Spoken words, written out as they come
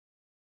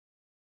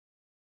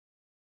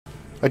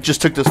I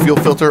just took this fuel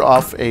filter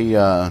off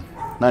a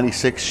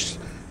 96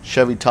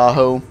 Chevy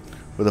Tahoe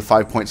with a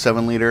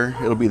 5.7 liter.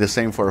 It'll be the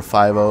same for a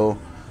 5.0,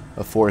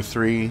 a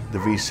 4.3, the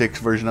V6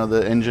 version of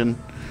the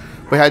engine.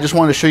 But yeah, I just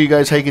wanted to show you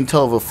guys how you can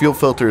tell if a fuel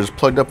filter is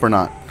plugged up or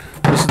not.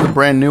 This is the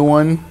brand new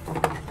one.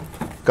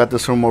 Got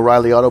this from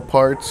O'Reilly Auto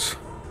Parts,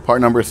 part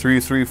number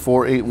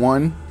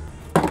 33481.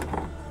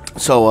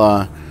 So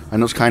I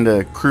know it's kind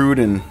of crude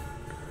and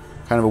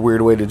kind of a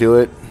weird way to do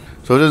it.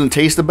 So it doesn't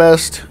taste the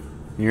best.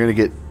 You're gonna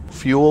get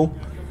fuel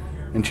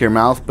into your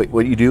mouth, but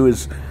what you do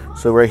is,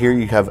 so right here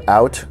you have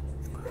out.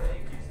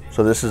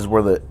 So this is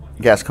where the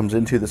gas comes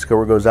into, the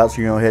scorer goes out,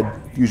 so you go ahead,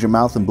 use your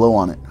mouth and blow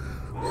on it.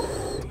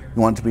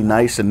 You want it to be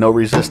nice and no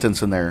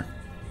resistance in there.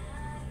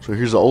 So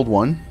here's the old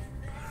one.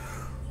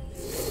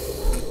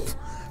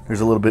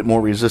 There's a little bit more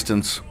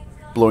resistance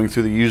blowing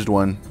through the used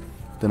one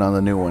than on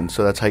the new one.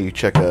 So that's how you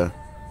check a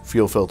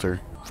fuel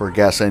filter for a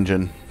gas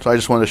engine. So I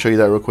just wanted to show you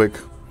that real quick.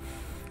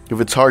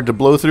 If it's hard to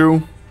blow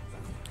through,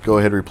 go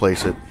ahead and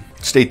replace it.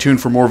 Stay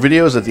tuned for more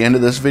videos at the end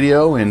of this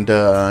video, and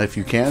if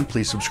you can,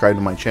 please subscribe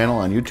to my channel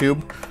on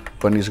YouTube,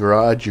 Bundys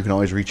Garage. You can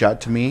always reach out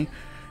to me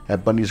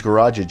at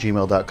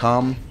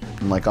bundysgarage@gmail.com.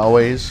 And like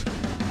always,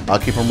 I'll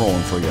keep them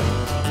rolling for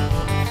you.